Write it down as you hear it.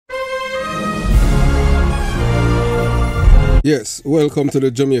Yes, welcome to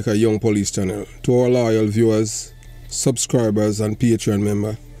the Jamaica Young Police channel. To our loyal viewers, subscribers and Patreon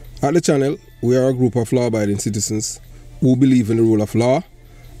member. At the channel, we are a group of law-abiding citizens who believe in the rule of law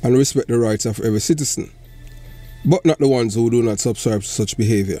and respect the rights of every citizen, but not the ones who do not subscribe to such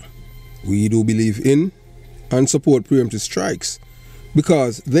behavior. We do believe in and support preemptive strikes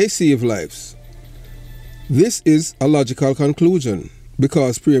because they save lives. This is a logical conclusion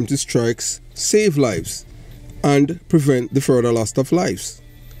because preemptive strikes save lives and prevent the further loss of lives.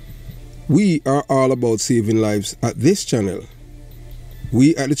 We are all about saving lives at this channel.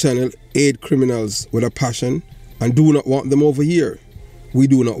 We at the channel aid criminals with a passion and do not want them over here. We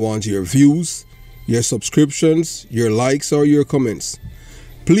do not want your views, your subscriptions, your likes or your comments.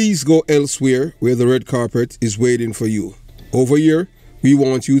 Please go elsewhere where the red carpet is waiting for you. Over here, we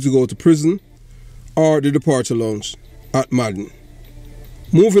want you to go to prison or the departure lounge at Madden.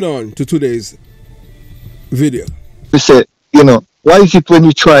 Moving on to today's video. We say, why is it when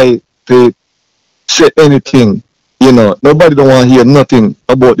you try to say anything, nobody don't want to hear nothing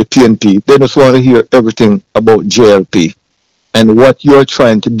about the PNP. They just want to hear everything about JLP. And what you're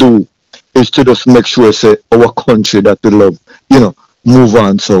trying to do is to just make sure, say, our country that we love, move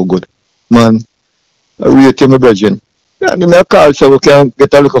on so good. Man, I really tell my brethren. Yeah, give me a call so we can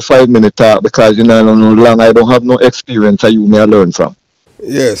get a little 5-minute talk because, I don't know long, I don't have no experience that you may learn from.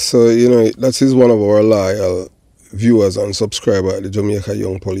 Yes, so that is one of our loyal viewers and subscribers at the Jamaica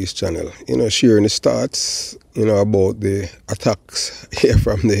Young Police channel. Sharing the stats, about the attacks here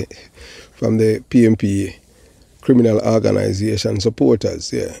from the PNP criminal organization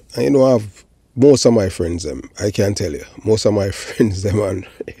supporters. Yeah, and I have most of my friends them. I can tell you, most of my friends them and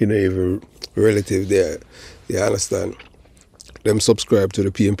even relative there. You understand? Them subscribe to the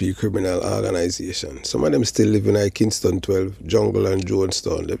PNP criminal organization. Some of them still live in Kingston 12, Jungle and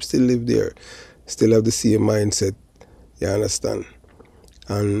Jonestown. They still live there. Still have the same mindset. You understand?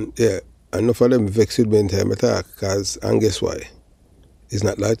 And yeah, enough of them vex with me in time I talk, and guess why? It's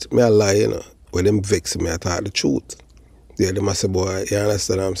not like me a lie, When them vex me, I talk the truth. Yeah, they must say, boy, you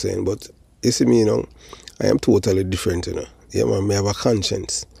understand what I'm saying? But you see me, I am totally different, Yeah, man, me have a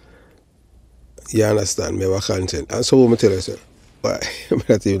conscience. You understand? Me have a conscience. And so what I tell you, sir? But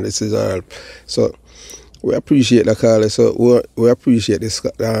not even this is all. So we appreciate the call. So we appreciate this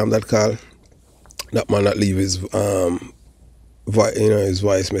that call. That man not leave his his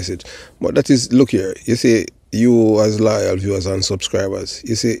voice message. But that is, look here. You see, you as loyal viewers and subscribers,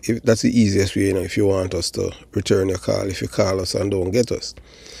 you see, that's the easiest way. If you want us to return your call, if you call us and don't get us,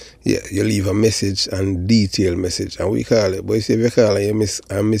 yeah, you leave a message and detailed message, and we call it. But you see, if you call and you miss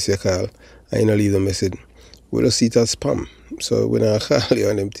your call, and you don't leave the message, we don't see it as spam. So when I call you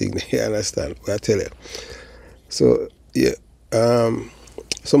on them things, you understand what I tell you. So yeah,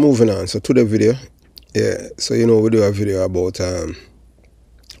 so moving on. So to the video, yeah. So we do a video about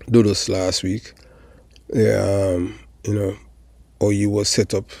Dudus last week. Yeah, how he was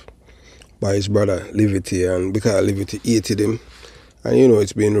set up by his brother Liberty, and because Liberty hated him, and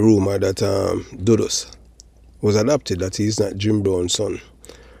it's been rumored that Dudus was adopted, that he's not Jim Brown's son.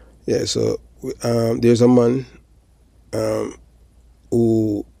 Yeah. So there's a man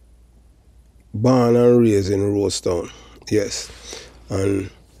who born and raised in Rosestown. Yes. And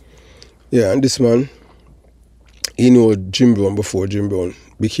yeah, and this man, he knew Jim Brown before Jim Brown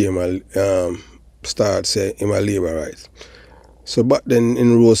became started saying him a labor right. So back then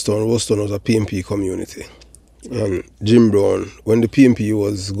in Rosestown was a PNP community. And Jim Brown, when the PNP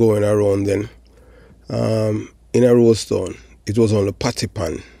was going around then, in a Rosestown, it was on the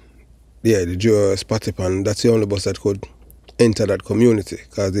Patipan. Yeah, the Joyous Patipan, that's the only bus that could enter that community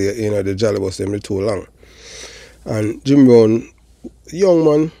because the Jolly bus them too long. And Jim Brown, young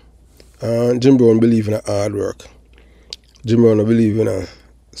man, Jim Brown believe in hard work. Jim Brown believe in a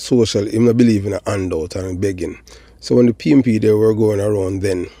social, he not believe in a handout and begging. So when the PNP they were going around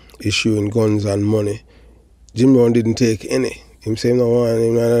then issuing guns and money, Jim Brown didn't take any. Him say no one,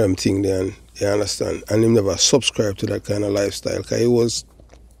 him none of them thing there, and you understand. And him never subscribed to that kind of lifestyle because he was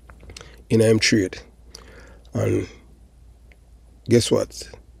in a trade. And guess what?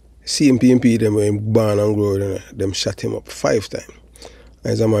 Same PNP them when him born and grow, them shot him up 5 times.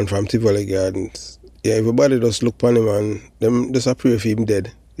 As a man from Tivoli Gardens. Yeah, everybody just look upon him and them just pray for him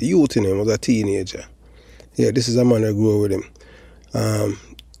dead. The youth in him was a teenager. Yeah, this is a man that grew up with him.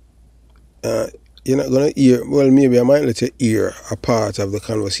 You're not gonna hear, well, maybe I might let you hear a part of the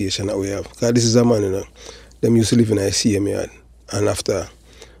conversation that we have. Because this is a man, them used to live in a CM yard. And after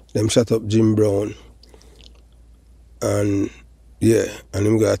them shut up Jim Brown, and yeah, and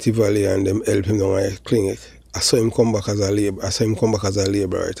him got Tivoli and them help him down a clinic. I saw him come back as a labor.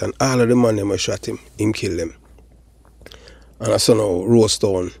 Right? And all of the man them shot him. Him kill them. And I saw now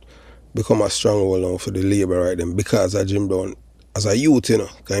Rosetown become a stronghold now for the Labour right then because of Jim Brown. As a youth, you know,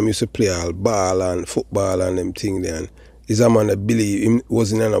 because he used to play all ball and football and them thing there. And he's a man that believe him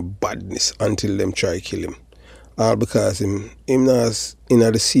wasn't in a badness until them try to kill him. All because him not in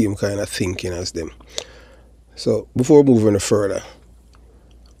the same kind of thinking as them. So before moving further,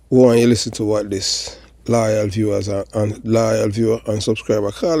 we want you to listen to what this loyal viewers and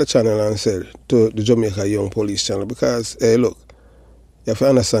subscriber call the channel and said to the Jamaica Young Police channel, because hey look, you have to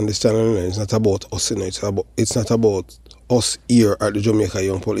understand this channel, it's not about us, you know, it's not about us here at the Jamaica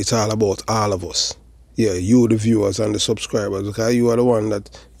Young Police, it's all about all of us. Yeah, you the viewers and the subscribers, because you are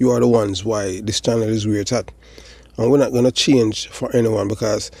the ones why this channel is where it's at. And we're not gonna change for anyone,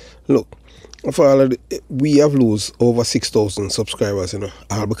 because look, for all of we have lose over 6,000 subscribers, you know,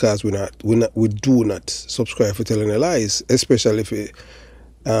 all because we do not subscribe for telling the lies, especially if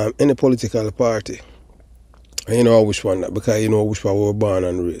any political party. And you know which one that, because you know which one we were born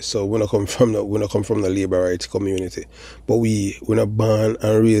and raised. So we not come from the Labour rights community, but we're not born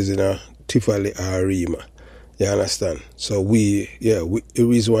and raised in a Tifali or Rima. You understand? So the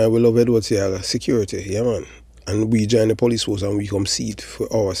reason why we love Edward here security, yeah man. And we join the police force and we come see it for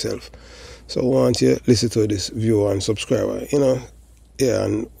ourselves. So I want you to listen to this viewer and subscriber, you know, yeah,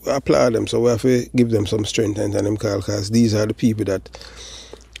 and I applaud them. So we have to give them some strength and them call, because these are the people that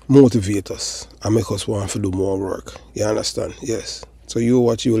motivate us and make us want to do more work. You understand? Yes. So you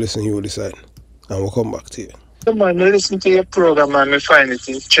watch, you listen, you decide. And we'll come back to you. Man, I listen to your program and I find it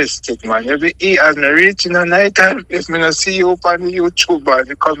interesting, man. Every year as I reach in the night time, if I not see you up on the YouTube, man,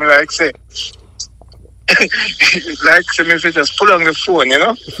 you come like say, like say me if you just pull on the phone, you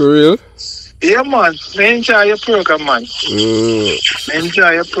know? For real? Yeah, man. I enjoy your program, man. I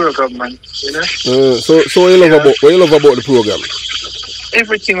enjoy your program, man. You know? So what you love about the program?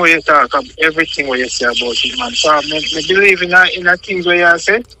 Everything what you talk about, everything what you say about it, man. So I believe in a things where you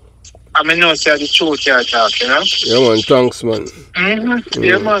say. I mean, no, say the truth you talk, you know? Yeah, man. Thanks, man.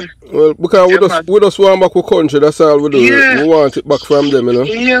 Yeah, man. Well, because we just want back our country, that's all we do. Yeah. We want it back from them, you know?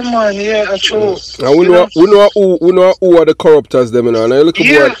 Yeah, man. Yeah, true. And we know who are the corruptors, them, you know? And a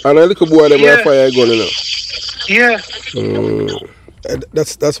little boy, them are fire gun, you know? Yeah.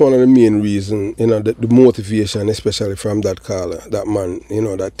 That's one of the main reasons, you know, the motivation, especially from that caller, that man, you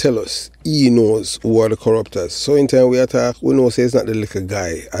know, that tell us he knows who are the corruptors. So in time we attack, we know say it's not the little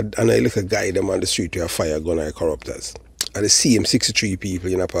guy, and a little guy them on the street who are fire gun are corruptors. And the same 63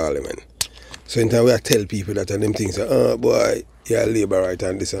 people in a parliament. So in time we tell people that, and them things say, oh boy, you're a Labour right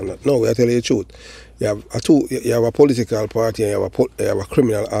and this and that. No, we are telling you the truth. You have a political party and you have a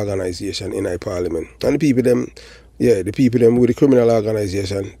criminal organisation in a parliament. And the people them with the criminal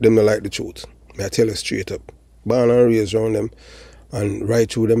organisation, them don't like the truth. I tell you straight up. Born and raised around them and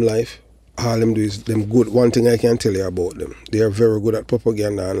right through them life, all them do is them good. One thing I can tell you about them, they are very good at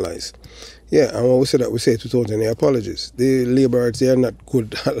propaganda and lies. Yeah, and when we say that, we say it without any apologies. The Labourites, they are not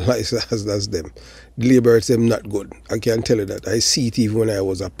good at lies as them. The Labourites, them not good. I can tell you that. I see it even when I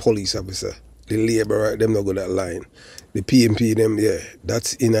was a police officer. The Labourite, them not good at lying. The PMP, them, yeah,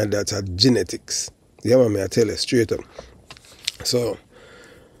 that's a genetics. Yeah, man, I tell you straight up. So,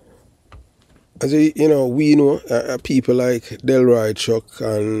 as you know, we know people like Delroy Chuck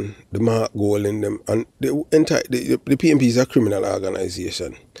and the Mark Gold in them, and the PMP is a criminal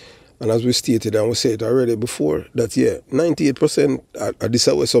organisation. And as we stated and we said already before, that 98% are this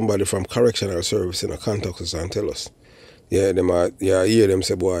way somebody from correctional service in a contact us and tell us. Yeah, hear them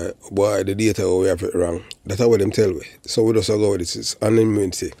say, boy, the data we have it wrong. That's what them tell me. So we just go with this. It's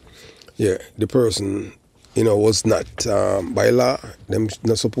anonymity. Yeah, the person, you know, was not, by law, them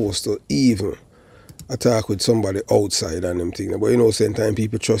not supposed to even attack with somebody outside and them things. But you know, same time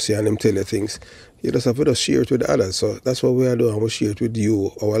people trust you and them tell you things, you just have to share it with others. So that's what we are doing. We share it with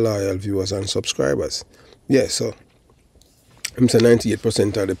you, our loyal viewers and subscribers. Yeah, so I'm saying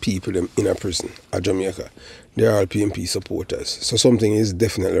 98% of the people in a prison at Jamaica, they're all PMP supporters. So something is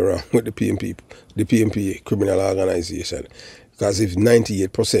definitely wrong with the PMP criminal organisation. Because if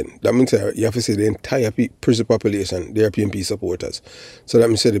 98%, that means you have to say the entire prison population, they are PMP supporters. So that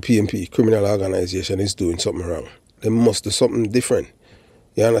means the PMP criminal organisation is doing something wrong. They must do something different.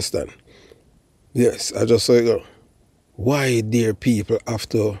 You understand? Yes, I just say, why dare people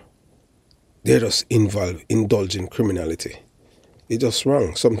after they're just indulge in criminality? It's just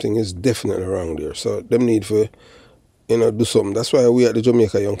wrong. Something is definitely wrong there. So them need for, you know, do something. That's why we at the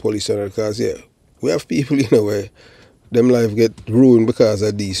Jamaica Young Police Channel, because we have people, you know, where them life get ruined because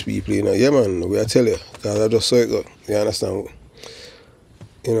of these people, you know. Yeah, man, we tell you, because I just saw it go. You understand?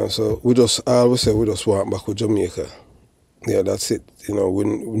 You know, so we just always say we just want back with Jamaica. Yeah, that's it. You know,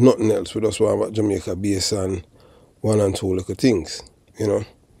 nothing else. We just want back Jamaica based on one untold little things, you know.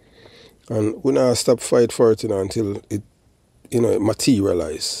 And we not stop fight for it, you know, until it, you know, it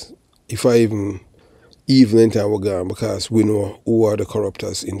materialize. If I even in time we're gone, because we know who are the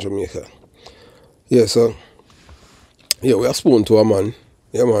corruptors in Jamaica. Yeah, so yeah, we have spoken to a man,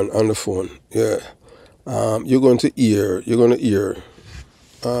 yeah man, on the phone. Yeah. You're going to hear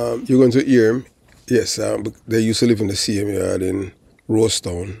him. Yes, they used to live in the same yard in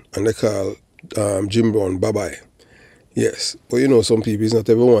Rosestown, and they call Jim Brown Bye-Bye. Yes, but you know, some people, it's not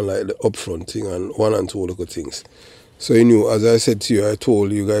everyone like the upfront thing and one and two little things. So you knew, as I said to you, I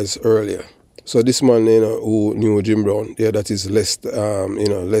told you guys earlier. So this man, you know, who knew Jim Brown, yeah, that is Lester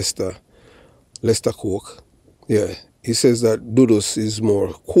Coke. Yeah, he says that Dudus is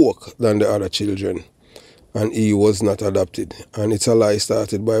more coke than the other children, and he was not adopted. And it's a lie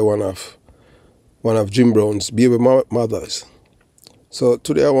started by one of Jim Brown's baby mothers. So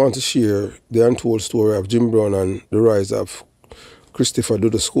today I want to share the untold story of Jim Brown and the rise of Christopher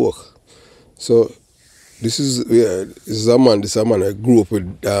Dudus Coke. So this is a man I grew up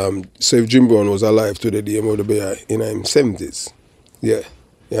with. So if Jim Brown was alive today, he would be in his 70s. Yeah,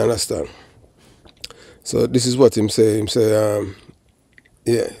 you understand? So this is what him say.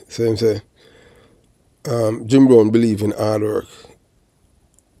 Jim Brown believe in hard work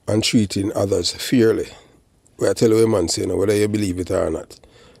and treating others fairly. Where I tell you what man say, you know, whether you believe it or not.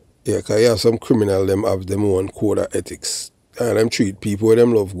 Yeah, because you have some criminal, them have them own code of ethics. And them treat people where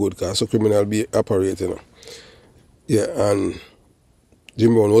them love good, because so criminal be operating. You know. Yeah, and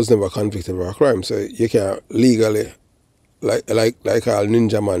Jim Brown was never convicted of a crime, so you can't legally, like all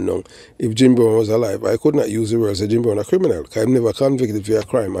ninja man now. If Jim Brown was alive, I could not use the word say Jim Brown a criminal, because I'm never convicted for a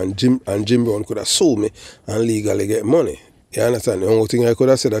crime, and Jim Brown could have sued me and legally get money. You understand? The only thing I could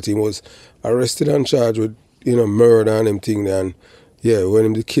have said that he was arrested and charged with, you know, murder and them thing there, and yeah, when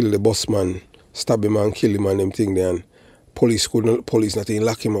him kill the boss man, stab him and kill him and them thing there, and police not even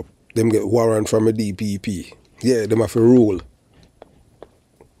lock him up. Them get warrant from a DPP. Yeah, them have to rule.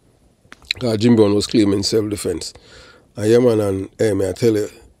 Because Jim Brown was claiming self-defense. And yeah man, and hey man, I tell you,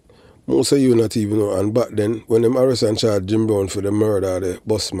 most of you not even know, and back then, when them arrest and charge Jim Brown for the murder of the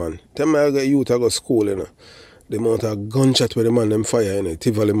boss man, them I get youth I go school, you know. The amount of gunshot where the man them fire, you know,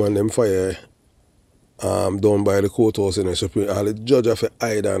 Tivoli man them fire, down by the courthouse, you know, so all the judge have to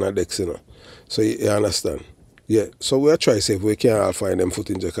hide on a decks, you know. So you understand? Yeah, so we'll try to see if we can all find them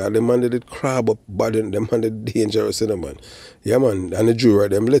footage, because the man did crab up bad, them man did dangerous, you know, man. Yeah, man, and the jury,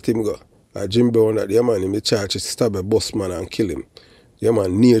 them let him go. Jim Brown, that, yeah, man, him the charge to stab a boss man and kill him. Yeah,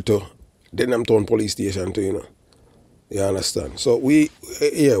 man, near to Denham Town police station too, you know. You understand? So we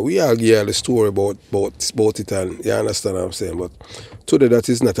argue the story about it, and you understand what I'm saying, but today that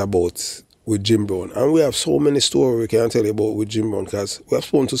is not about with Jim Brown. And we have so many stories we can tell you about with Jim Brown, because we have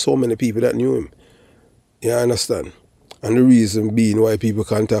spoken to so many people that knew him. You understand? And the reason being why people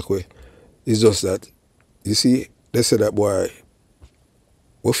contact with is just that, you see, they say that, boy,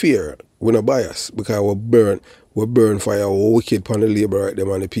 we fear, we're not biased, because we burn fire, we're wicked upon the labor right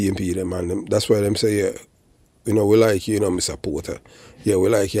them and the PMP them, and them. That's why them say, yeah, you know, we like you, you know, Mr. Porter. Yeah, we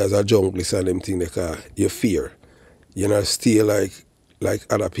like you as a junglist and them thing, because you fear. You know, stay like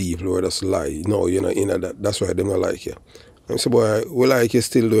other people who just lie. No, you know, that. That's why them not like you. I say, boy, we like you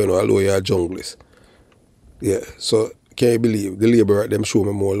still doing, although you're a junglist. Yeah, so can you believe the labor them show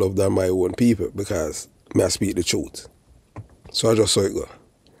me more love than my own people, because me I speak the truth. So I just saw it go.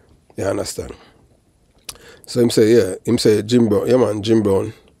 You understand? So him say Jim Brown, yeah man, Jim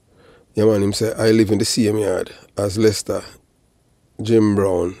Brown. Yeah man, him say I live in the same yard as Lester, Jim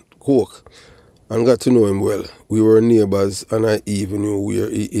Brown, Coke, and got to know him well. We were neighbors, and I even knew where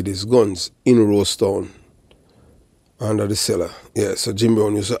he hid his guns, in Rosestown, under the cellar. Yeah, so Jim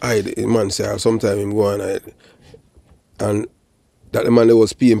Brown used to hide. The man say sometime him go and hide. And that the man that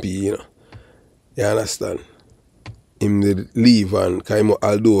was PMP, you know. You understand? Him did leave, and came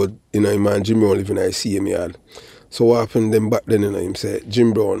although, you know, him and Jim Brown live in the same yard. So what happened then back then, you know, him say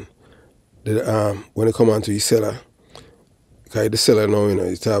Jim Brown, when he come onto his cellar, because the cellar now, you know,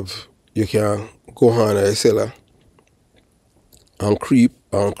 you can go on to the cellar and creep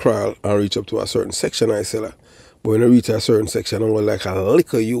and crawl and reach up to a certain section of the cellar. But when you reach a certain section, only like a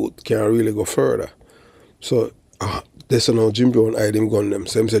little youth can really go further. So this is now Jim Brown hide him gun them.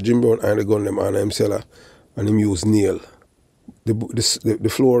 So him say Jim Brown hide the gun them on him cellar, and him use nail. The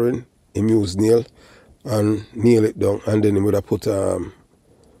flooring, him use nail and nail it down, and then him would have put a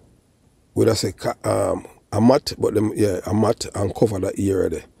mat, but them a mat, and cover that area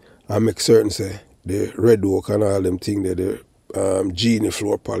there. And make certain say the red oak and all them thing there, the genie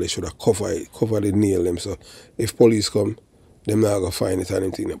floor polish should have cover the nail them. So if police come, them not gonna find it and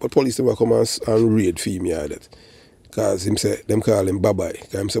anything there. But police never come and raid for me that. Because him say, them call him Babai.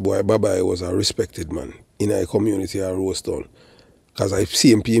 Because him say, boy, Babai was a respected man in a community at Rosestown. Because I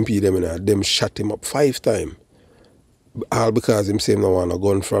see him PMP them shot him up 5 times. All because him say him no want a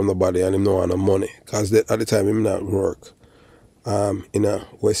gun from nobody and him no want no money. Because at the time him not work in a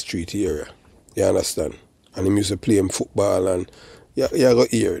West Street area. You understand? And him used to play him football and yeah, I got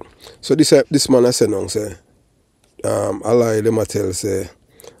hear it. So this man I said now say I lie them I tell say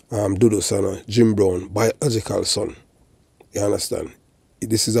Dudu son Jim Brown biological son. You understand?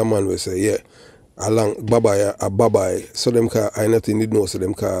 This is a man who say, yeah, along Babai a Babai. So them call I nothing did know, so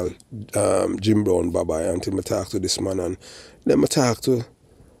them call Jim Brown Babai until I talk to this man and then I talk to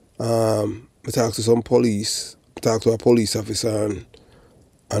some police, talk to a police officer and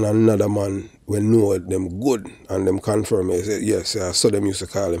another man when know them good and them confirm it. Say, yes, I saw them used to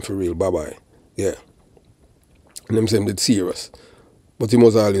call him for real Babai. Yeah. And them say him did serious. But he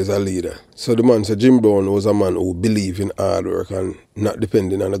was always a leader. So the man said Jim Brown was a man who believed in hard work and not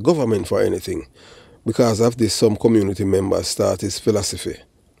depending on the government for anything. Because of this, some community members start his philosophy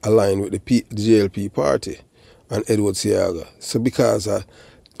aligned with the JLP party and Edward Siaga. So because of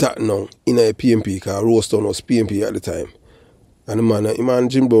that now, in a PMP, because Rosestown was PMP at the time, and the man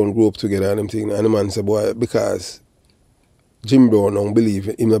and Jim Brown grew up together and them thing, and the man said, boy, because Jim Brown don't believe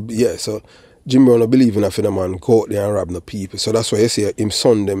in so Jim Brown don't believe in a man go out there and rob the people. So that's why you see him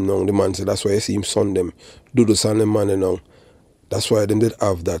son them now. The man said that's why you see him son them. Dudus and them man now. That's why them did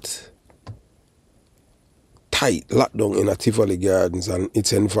have that tight lockdown in a Tivoli Gardens and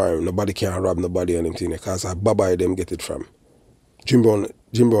its environment. Nobody can rob nobody and anything because a Babai them get it from. Jim Brown,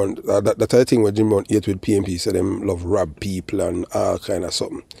 that type of thing where Jim Brown ate with PMP, so them love rob people and all kind of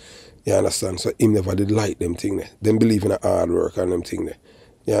something. You understand? So him never did like them thing there. Them believe in a hard work and them thing there.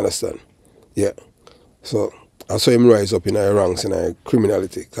 You understand? Yeah. So I saw him rise up in our ranks in our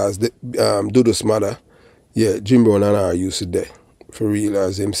criminality. Because Dudu's mother, yeah, Jim Brown and I used to there. For real,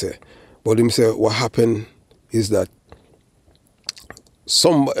 as him say. But him say what happened is that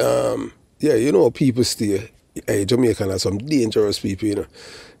some people stay. Hey, Jamaican are some dangerous people, you know.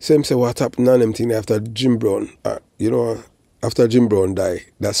 So him say what happened on them thing after Jim Brown, after Jim Brown died,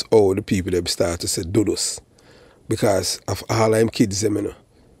 that's how the people them start to say Dudus. Because of all them kids them, you know.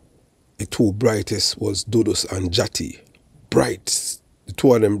 The 2 brightest was Dudus and Jati. Bright. The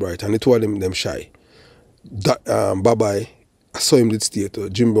 2 of them bright and the 2 of them shy. That Babai, I saw him did stay to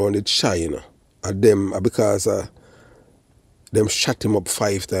Jim Brown did shy, you know. And them because them shot him up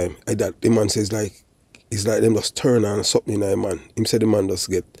 5 times. And that the man says it's like them just turn on something in a man. Him said the man just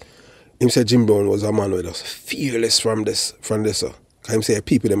get him said Jim Brown was a man who was fearless from this. Him say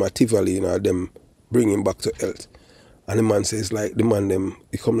people them at Tivoli, you know, them bring him back to health. And the man says like the man them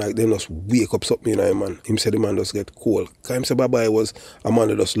become like them just wake up something in a man. Him said the man just get cold. Cause him say Babai was a man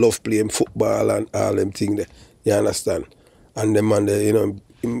that just love playing football and all them things there. You understand? And the man there, you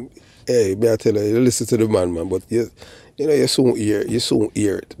know, hey, may I tell you listen to the man, but you soon hear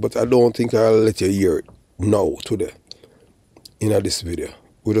it. But I don't think I'll let you hear it now today in this video.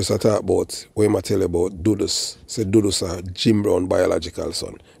 We just talk about when I tell you about Dudus. Say Dudus are Jim Brown biological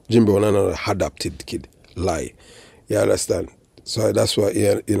son. Jim Brown another adopted kid. Lie. You understand? So that's why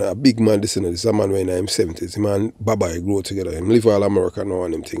a big man this is a man when I'm 70s. Him and Babai grow together. Him live all America now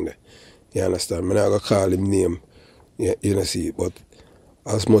and him thing there. You understand? I'm not gonna call him name. You know see, but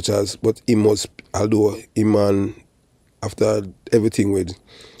as much as him was, although him and after everything with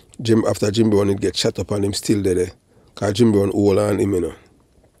after Jim Brown it get shut up and him still there. Cause Jim Brown old on him, you know.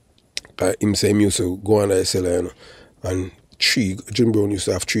 Him say him used to go under the cellar, you know. And Jim Brown used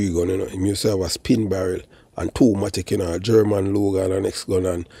to have 3 guns, you know. Him used to have a spin barrel and 2 matic, you know, a German Logan and next gun,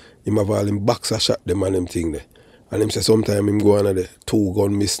 and him have all him boxer shot them and them thing there. And him say sometime him go under the 2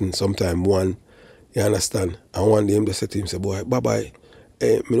 gun missing, sometime 1. You understand? And one day him just said to him, say, boy, bye-bye.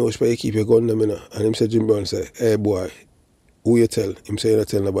 Hey, me know which way you keep your gun them, you know. And him say Jim Brown say, hey boy, who you tell? Him say you not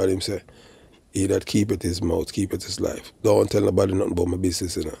tell nobody, him say, he that keep it his mouth, keep it his life. Don't tell nobody nothing about my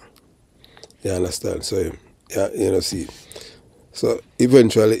business, you know. You understand? So yeah, you know, see. So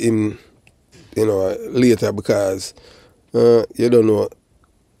eventually him, you know, later because you don't know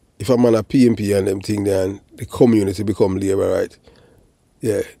if a man a PMP and them thing there and the community become labor, right?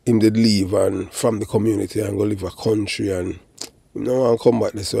 Yeah, him did leave and from the community and go live a country and him no want to come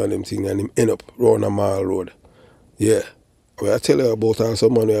back this way and them thing and him end up round a mile road. Yeah. Well, I tell you about how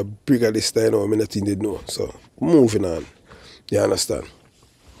someone who bigger this time now, I mean nothing did know. So moving on. You understand?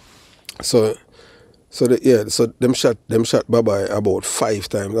 So them shot Babai about 5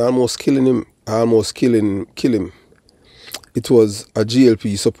 times, almost killing him. Kill him. It was a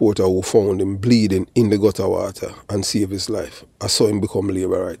GLP supporter who found him bleeding in the gutter water and saved his life. I saw him become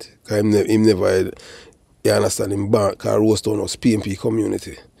labor, right? Him never had, You understand? Him back, because Rosetown was PNP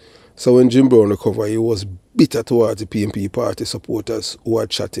community. So when Jim Brown recovered, he was bitter towards the PNP party supporters who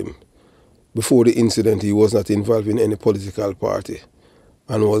had shot him. Before the incident, he was not involved in any political party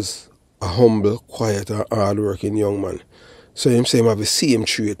and was a humble, quiet and hard-working young man. So him say him have the same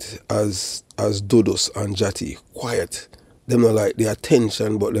trait as Dudus and Jati, quiet. Them not like the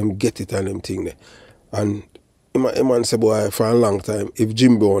attention, but them get it and them thing there. And him man say, boy, for a long time, if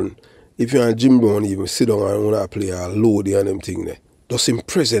you and Jim Brown even sit down and wanna play a load and them thing there, just him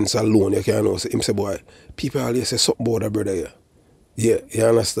presence alone, you can know. So him say, boy, people always say something about that brother here. Yeah, you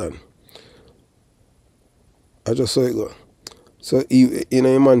understand? I just saw it go. So,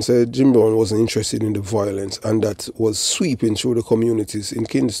 a man said Jim Brown wasn't interested in the violence and that was sweeping through the communities in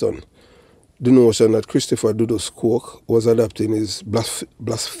Kingston. The notion that Christopher Dudus Coke was adopting is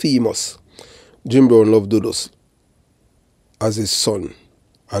blasphemous. Jim Brown loved Dudus as his son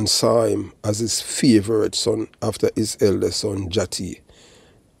and saw him as his favorite son after his eldest son, Jati.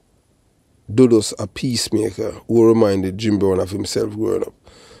 Dudus, a peacemaker who reminded Jim Brown of himself growing up.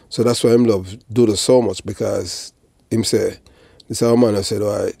 So that's why I love Dudus so much, because him say, this our man I said,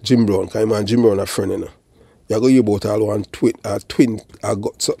 oh, Jim Brown, because man Jim Brown a friend, you know. You go hear about all one twin, I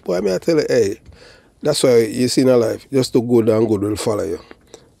got so boy, I tell you, hey, that's why you see in a life, just to go down, God will follow you.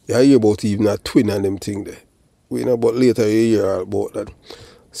 You hear about even a twin and them thing there. You know, but later you hear about that.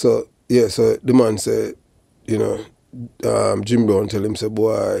 So yeah, so the man said, you know, Jim Brown tell him, say,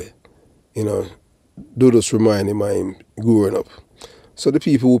 boy, you know, Dudus remind him of him growing up. So the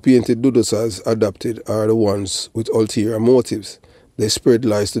people who painted Dudus as adopted are the ones with ulterior motives. They spread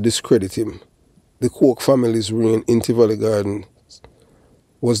lies to discredit him. The Coke family's reign in Tivoli Gardens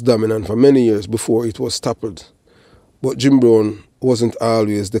was dominant for many years before it was toppled. But Jim Brown wasn't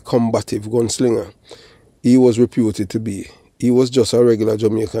always the combative gunslinger he was reputed to be. He was just a regular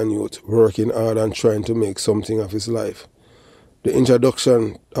Jamaican youth, working hard and trying to make something of his life. The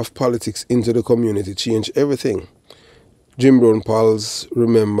introduction of politics into the community changed everything. Jim Brown pals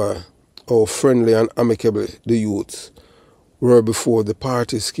remember how friendly and amicable the youths were before the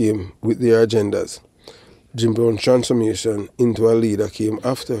parties came with their agendas. Jim Brown's transformation into a leader came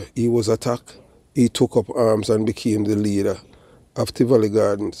after he was attacked. He took up arms and became the leader of Tivoli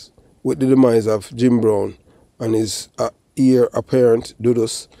Gardens. With the demise of Jim Brown and his heir apparent,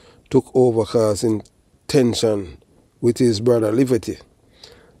 Dudus took over, causing tension with his brother Liberty.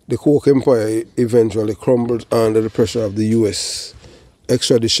 The Coke Empire eventually crumbled under the pressure of the U.S.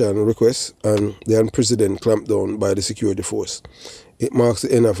 extradition request and the unprecedented clampdown by the security force. It marks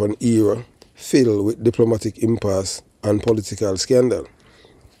the end of an era filled with diplomatic impasse and political scandal.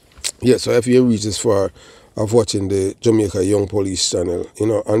 Yeah, so if you reach this far of watching the Jamaica Young Police channel, you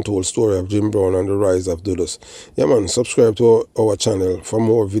know, untold story of Jim Brown and the rise of Dudus. Yeah, man, subscribe to our channel for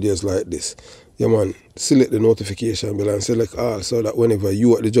more videos like this. Yeah, man, select the notification bell and select all so that whenever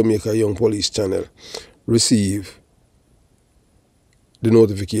you at the Jamaica Young Police channel receive the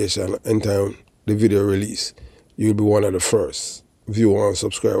notification and time the video release, you'll be one of the first viewer and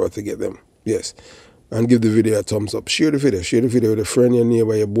subscriber to get them. Yes. And give the video a thumbs up. Share the video with a friend, your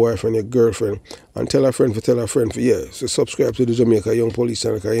neighbor, your boyfriend, your girlfriend, and tell a friend for yeah. So subscribe to the Jamaica Young Police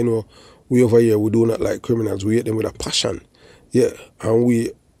channel, because you know we over here, we do not like criminals. We hate them with a passion. Yeah. And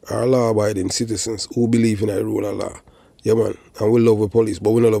we are law-abiding citizens who believe in the rule of law. Yeah, man. And we love the police,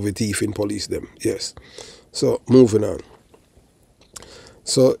 but we don't love the thief in police them. Yes. So moving on.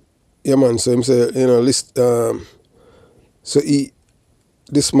 So yeah, man. So him say, you know, so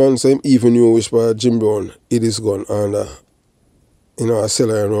this man say him even knew which part Jim Brown hid his gun and you know, a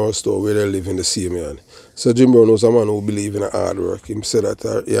cellar in our store where they live in the same yard. So Jim Brown was a man who believed in hard work. Him said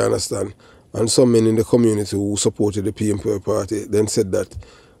that, you understand. And some men in the community who supported the PNP party then said that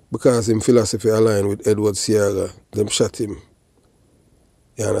because his philosophy aligned with Edward Siaga, them shot him.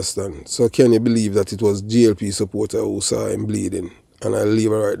 You understand? So can you believe that it was GLP supporter who saw him bleeding and a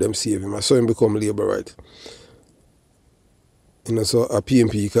Labour right them save him? I saw him become Labour right. You know, so a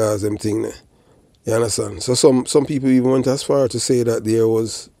PNP cause them thing there. You understand? So some people even went as far to say that there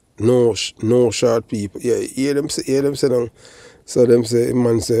was no short people. Yeah, hear them say down. So them say,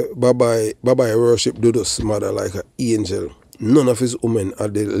 man say, bye-bye worship Dudus' mother like an angel. None of his women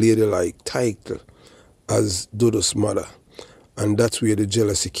had the lady-like title as Dudus' mother. And that's where the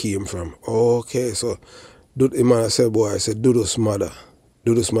jealousy came from. Okay, so man said, boy, I said Dudus' mother.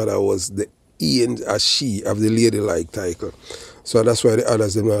 Dudus' mother was the angel, as she of the lady-like title. So that's why the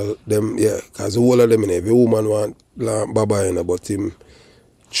others, them yeah, because the whole of them, every woman want bye-bye, but him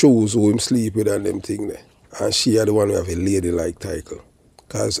choose who him sleep with and them thing there. And she are the one who have a lady-like title.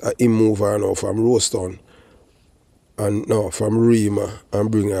 Because him move her now from Rosetown and now from Rima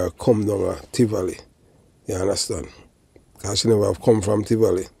and bring her come down to Tivoli. You understand? Because she never have come from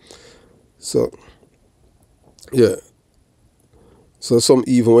Tivoli. So, yeah. So some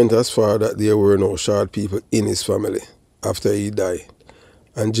even went as far that there were no short people in his family after he died.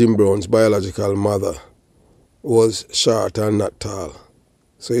 And Jim Brown's biological mother was short and not tall.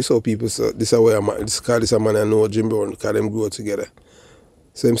 So you saw people say, this is where this a man I know Jim Brown, because them grow together.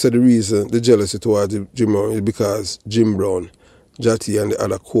 So him said the reason, the jealousy towards Jim Brown is because Jim Brown, Jatty and the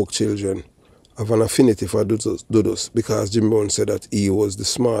other Coke children have an affinity for Dudus, because Jim Brown said that he was the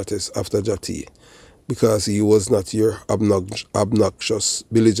smartest after Jatty, because he was not your obnoxious,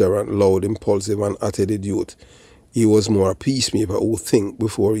 belligerent, loud, impulsive and hot-headed youth. He was more a peacemaker who think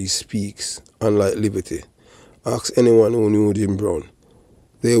before he speaks, unlike Liberty. Ask anyone who knew Jim Brown.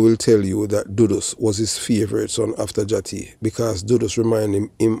 They will tell you that Dudus was his favorite son after Jatty, because Dudus reminded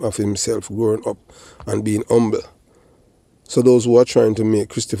him of himself growing up and being humble. So those who are trying to make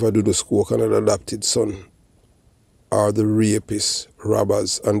Christopher Dudus Coke an adopted son are the rapists,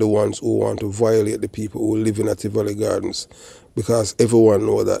 robbers, and the ones who want to violate the people who live in Tivoli Gardens, because everyone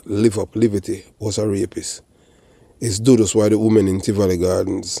knows that Live Up Liberty was a rapist. It's Dudus why the women in Tivoli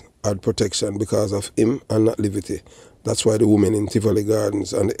Gardens had protection, because of him and not Liberty. That's why the women in Tivoli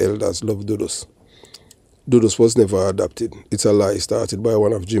Gardens and the elders love Dudus. Dudus was never adopted. It's a lie started by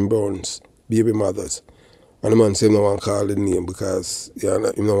one of Jim Brown's baby mothers. And the man said he no want to call the name because he no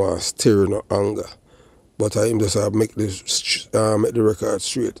want to stir no anger. But him just make the record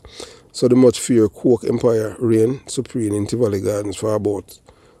straight. So the much feared Coke empire reigned supreme in Tivoli Gardens for about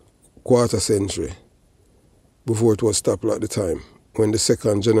quarter century before it was stopped at the time, when the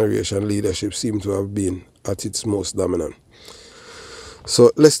second generation leadership seemed to have been at its most dominant. So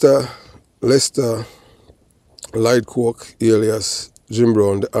Lester Light Coke, alias Jim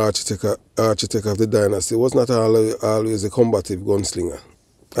Brown, the architect of the dynasty, was not always a combative gunslinger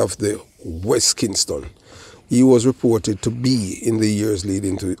of the West Kingston. He was reported to be in the years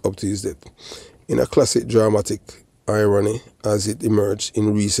leading up to his death. In a classic dramatic irony, as it emerged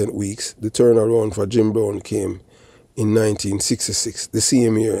in recent weeks, the turnaround for Jim Brown came in 1966. The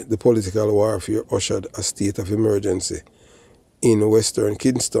same year, the political warfare ushered a state of emergency in Western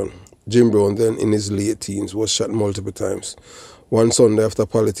Kingston. Jim Brown, then in his late teens, was shot multiple times. One Sunday after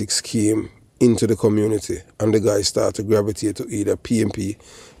politics came into the community and the guys started to gravitate to either PNP,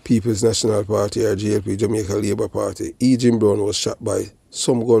 People's National Party, or JLP, Jamaica Labour Party, Jim Brown was shot by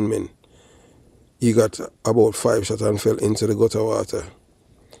some gunmen. He got about 5 shots and fell into the gutter water.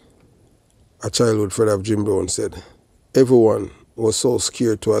 A childhood friend of Jim Brown said, everyone was so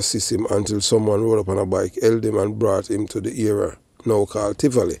scared to assist him until someone rode up on a bike, held him and brought him to the area now called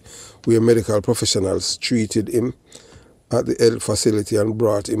Tivoli, where medical professionals treated him at the health facility and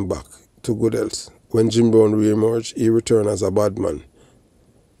brought him back to good health. When Jim Brown re-emerged, he returned as a bad man.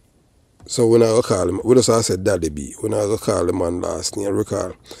 So when I go call him, we just said Daddy B, when I go call the man last name,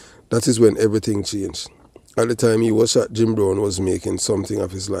 recall, that is when everything changed. At the time he was shot, Jim Brown was making something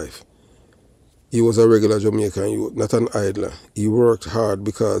of his life. He was a regular Jamaican youth, not an idler. He worked hard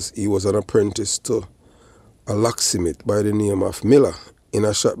because he was an apprentice to a locksmith by the name of Miller in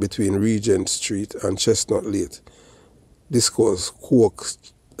a shop between Regent Street and Chestnut Lane. This was Coke's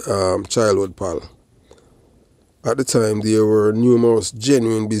childhood pal. At the time, there were numerous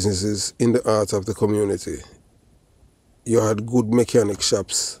genuine businesses in the heart of the community. You had good mechanic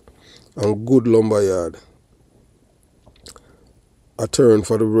shops and good lumber yard. A turn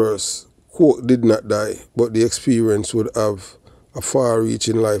for the worse. Coke did not die, but the experience would have a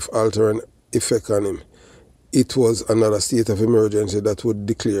far-reaching life-altering effect on him. It was another state of emergency that would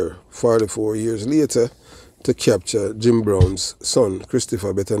declare 44 years later to capture Jim Brown's son,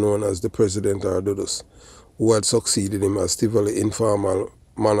 Christopher, better known as the President or Dudus, who had succeeded him as Tivoli informal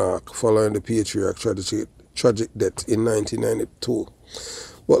monarch following the patriarch's tragic death in 1992.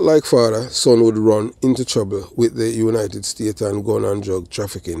 But like father, son would run into trouble with the United States and gun and drug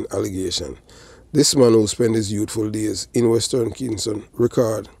trafficking allegation. This man, who spent his youthful days in Western Kingston,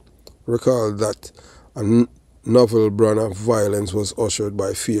 recalled that a novel brand of violence was ushered by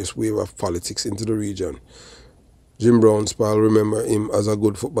a fierce wave of politics into the region. Jim Brown's pal remember him as a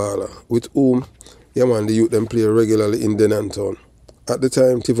good footballer, with whom the youth them play regularly in Denantown. At the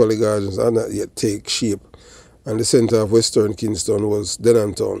time, Tivoli Gardens had not yet taken shape, and the centre of Western Kingston was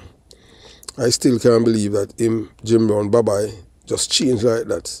Denantown. I still can't believe that Jim Brown, bye-bye, just changed like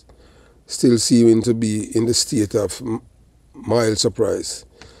that. Still seeming to be in the state of mild surprise.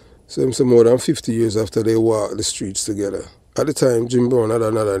 So him say more than 50 years after they walked the streets together. At the time, Jim Brown had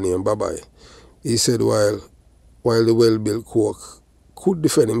another name, bye-bye. He said while the well-built Coke could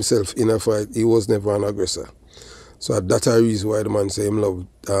defend himself in a fight, he was never an aggressor. So that's a reason why the man say him love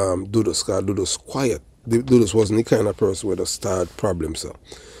Dudus, because Dudus quiet. Dudus wasn't the kind of person who would start problems.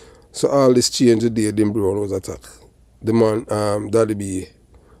 So all this change the day Jim Brown was attacked. The man, Daddy B,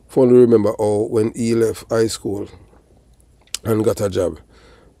 fondly remember how when he left high school and got a job,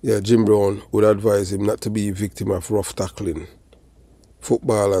 Jim Brown would advise him not to be a victim of rough tackling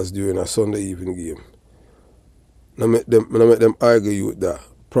footballers during a Sunday evening game. Now make them argue you that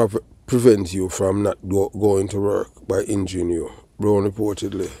prevent you from not going to work by injuring you. Brown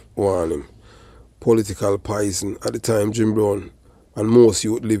reportedly warned him. Political poison. At the time, Jim Brown and most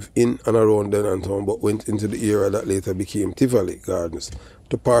youth lived in and around Denton, but went into the area that later became Tivoli Gardens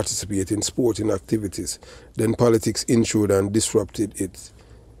to participate in sporting activities. Then politics intruded and disrupted it.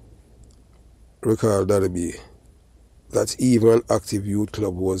 Recall Daddy that even an active youth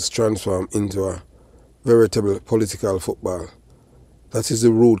club was transformed into a veritable political football. That is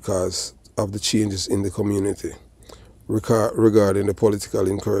the root cause of the changes in the community regarding the political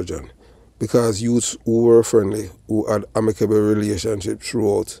incursion. Because youths who were friendly, who had amicable relationships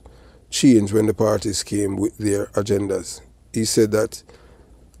throughout, changed when the parties came with their agendas. He said that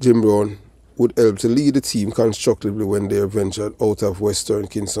Jim Brown would help to lead the team constructively when they ventured out of Western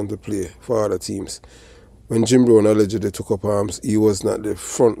Kingston to play for other teams. When Jim Brown allegedly took up arms, he was not the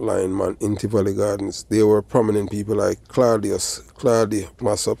frontline man in Tivoli Gardens. There were prominent people like Claudia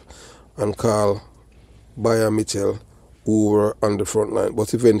Massop and Carl Bayer Mitchell who were on the front line,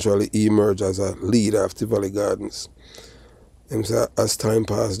 but eventually he emerged as a leader of Tivoli Gardens. As time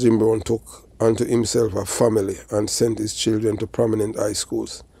passed, Jim Brown took unto himself a family and sent his children to prominent high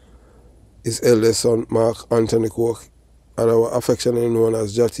schools. His eldest son, Mark Anthony Coke, affectionately known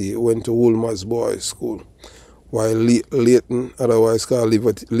as Jatty, went to Woolmer's Boys School, while Leighton, otherwise called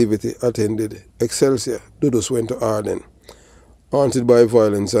Liberty, attended Excelsior. Dudus went to Arden. Haunted by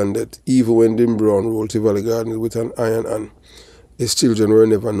violence and death, even when Jim Brown ruled Tivoli Gardens with an iron hand, his children were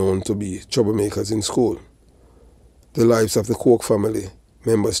never known to be troublemakers in school. The lives of the Coke family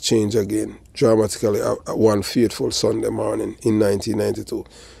members changed again, dramatically at one fateful Sunday morning in 1992.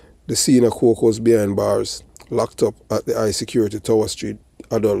 The senior Coke was behind bars, locked up at the high security Tower Street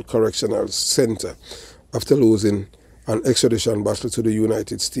Adult Correctional Center after losing an extradition battle to the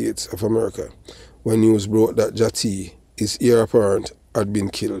United States of America, when news broke that Jatty, his heir apparent, had been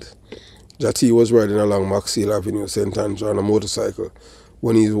killed. Jatty was riding along Maxfield Avenue, St. Andrew, on a motorcycle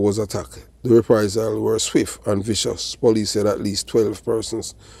when he was attacked. The reprisals were swift and vicious. Police said at least 12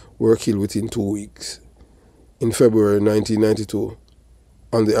 persons were killed within 2 weeks. In February 1992,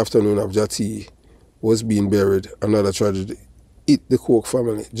 on the afternoon of Jatty was being buried, another tragedy hit the Coke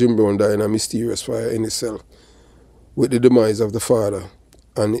family. Jim Brown died in a mysterious fire in his cell. With the demise of the father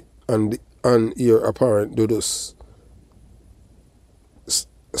and the heir apparent, Dudus'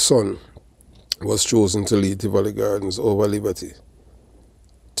 son was chosen to lead Tivoli Gardens over Liberty,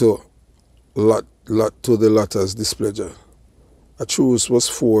 to the latter's displeasure. A truce was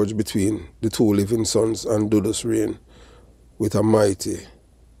forged between the two living sons, and Dudus reigned with a mighty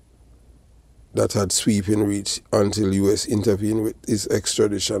that had sweeping reach until U.S. intervened with his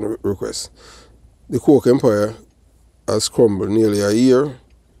extradition request. The Coke Empire has crumbled nearly a year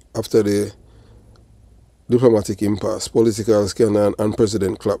after the diplomatic impasse, political scandal, and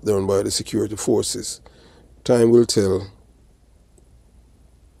president clampdown by the security forces. Time will tell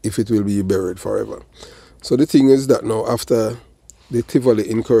if it will be buried forever. So the thing is that now, after the Tivoli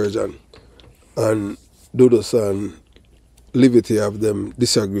incursion and Dudus and Liberty have them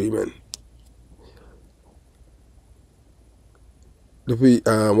disagreement,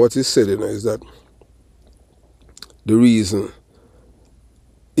 what is said is that the reason,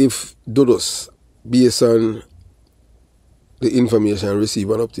 if Dudus, based on the information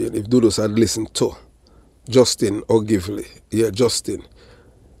received and obtained, if Dudus had listened to Justin Ogilvy, Justin,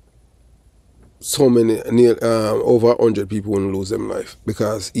 so many, over 100 people wouldn't lose their life,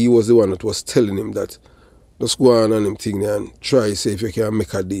 because he was the one that was telling him that just go on and him thing there and try see if you can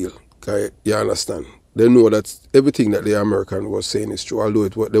make a deal. You understand? They know that everything that the American was saying is true, although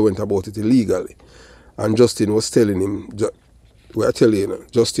they went about it illegally. And Justin was telling him,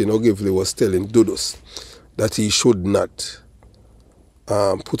 Justin Ogilvy was telling Dudus that he should not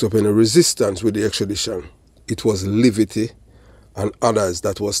put up any resistance with the extradition. It was Liberty and others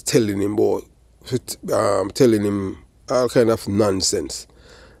that was telling him all kind of nonsense.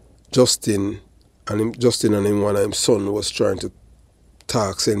 Justin and him, one of his son, was trying to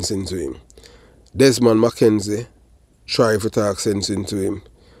talk sense into him. Desmond Mackenzie tried to talk sense into him.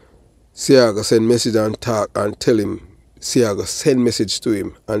 Siaga send message and talk and tell him, Siaga send message to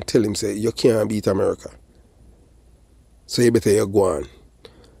him and tell him, say, you can't beat America, so you better go on.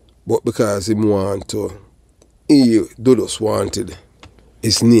 But because him want to, Dudus wanted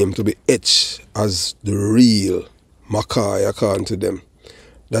his name to be etched as the real Mackay according to them.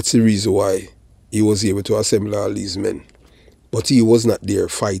 That's the reason why he was able to assemble all these men. But he was not there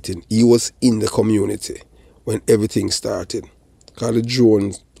fighting. He was in the community when everything started. Because the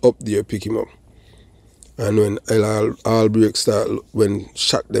drones up there pick him up. And when all break start, when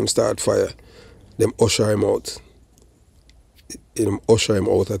shot them start fire, them usher him out. Them usher him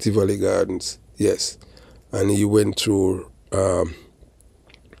out at Tivoli Gardens. Yes. And he went through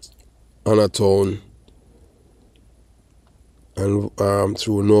Anatown and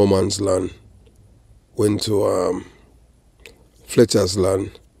through No Man's Land. Went to Fletcher's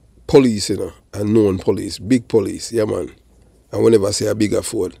Land. Police, unknown police, big police, yeah man. And whenever I say a bigger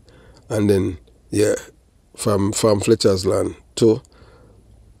Ford. And then, yeah, from Fletcher's Land to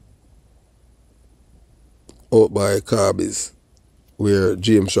out by Carby's, where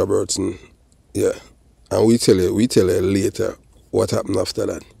James Robertson, yeah. And we tell you later what happened after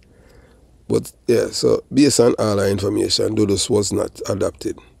that. But yeah, so based on all our information, Dudus was not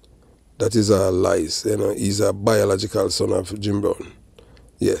adopted. That is all lies. He's a biological son of Jim Brown.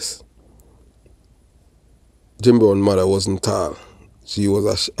 Yes. Jim Brown's mother wasn't tall. She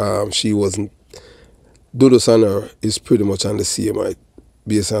wasn't. Dudus and her is pretty much on the same height,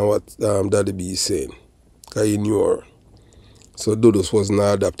 based on what Daddy B is saying. Because he knew her. So Dudus was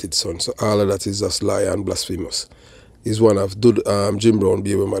not adopted son. So all of that is just lie and blasphemous. It's one of Jim Brown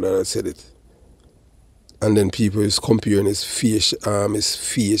baby mother that said it. And then people is comparing his face,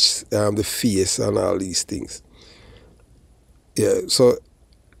 the face and all these things. Yeah, so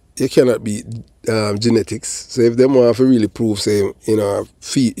you cannot beat genetics. So if them want to really prove, say,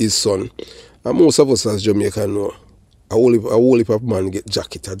 his son, and most of us as Jamaican know, a whole heap of man get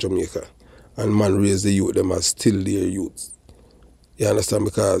jacket at Jamaica, and man raise the youth, them as still their youth. You understand?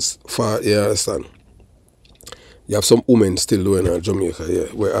 Because, you understand? You have some women still doing in Jamaica, yeah,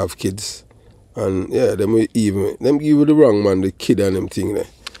 where have kids. And yeah, them give you the wrong man, the kid and them thing there.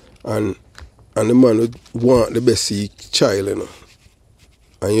 And the man would want the best child,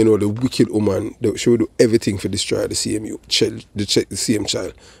 And the wicked woman, she would do everything for destroy the same the same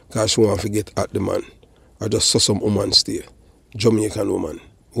child. Because she want to get at the man. I just saw some woman stay. Jamaican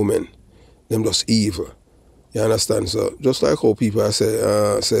women. Them just evil. You understand? So just like how people say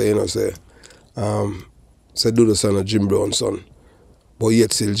Dudus son of Jim Brown's son. But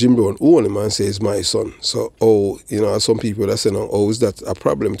yet still Jim Brown only man says my son. So some people that say, is that a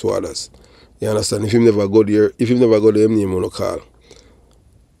problem to others? You understand? If you never go there, him name will not call.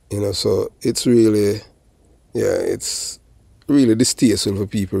 So it's really, it's really distasteful for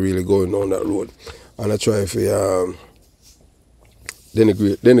people really going down that road. And I try to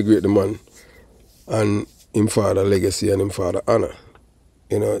denigrate the man and him father legacy and him father honor.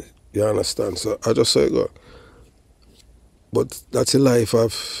 You understand? So I just say go. But that's the life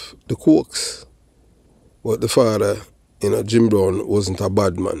of the Cokes. But the father, Jim Brown wasn't a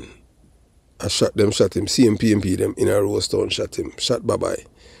bad man. I shot him, CMP them in a Rose Town, shot bye-bye.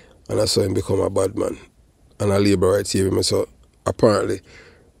 And I saw him become a bad man. And a labor rights here him. So apparently,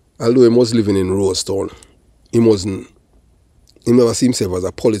 although he was living in Rose Town, he never see himself as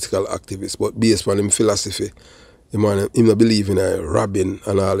a political activist, but based on his philosophy, he not believe in robbing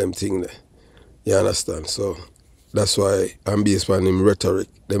and all them things there. You understand? So that's why I'm based on him rhetoric.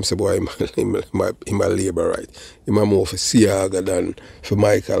 Them say, boy, him a labor right. Him a more for Siaga than for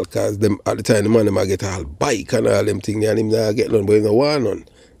Michael, because them at the time the man them get all bike and all them things, and him not get none, but him no want none.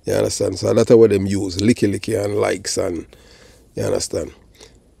 You understand? So that's what them use, licky and likes, and you understand?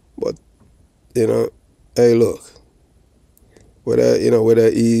 But hey look,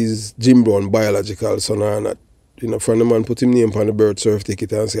 whether he's Jim Brown biological son or not, from the man put him name on the birth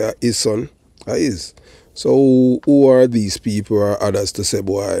certificate and say his son, his. So who are these people or others to say,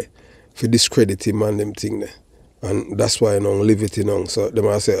 boy, for discredit him and them thing there? And that's why leave it So them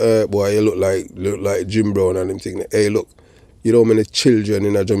I say, boy, you look like Jim Brown and them thing there. Hey look, many children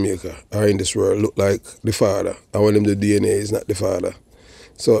in Jamaica or in this world look like the father. And when them the DNA is not the father.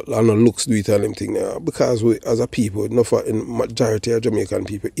 So I know looks do it and them thing there. Because we as a people, in majority of Jamaican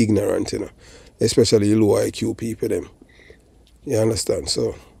people ignorant, especially low IQ people them. You understand?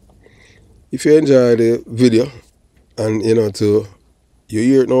 So if you enjoy the video and you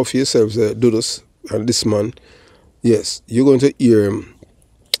hear it now for yourselves, Dudus and this man, yes, you're going to hear him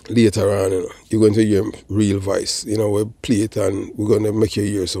later on, you're going to hear him real voice. We'll play it and we're going to make you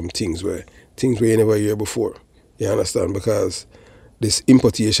hear some things where you never hear before. You understand? Because this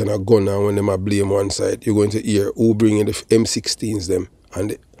importation of gun and when them are blame one side, you're going to hear who bringing the M16s them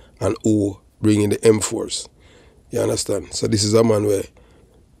and who bringing the M4s. You understand? So this is a man where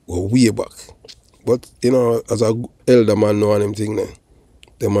we're way back. But, as a elder man know and them thing there,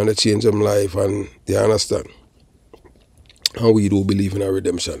 them want to change them life, and you understand. And we do believe in a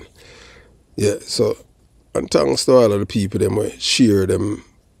redemption. Yeah, so, and thanks to all of the people them we share them,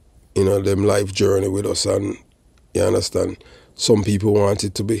 them life journey with us, and you understand. Some people want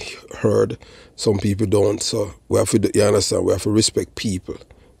it to be heard, some people don't. So we have to, you understand, we have to respect people.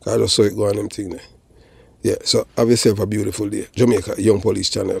 I just saw it go on them thing there. Yeah, so have yourself a beautiful day. Jamaica Young Police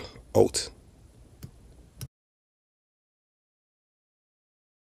Channel out.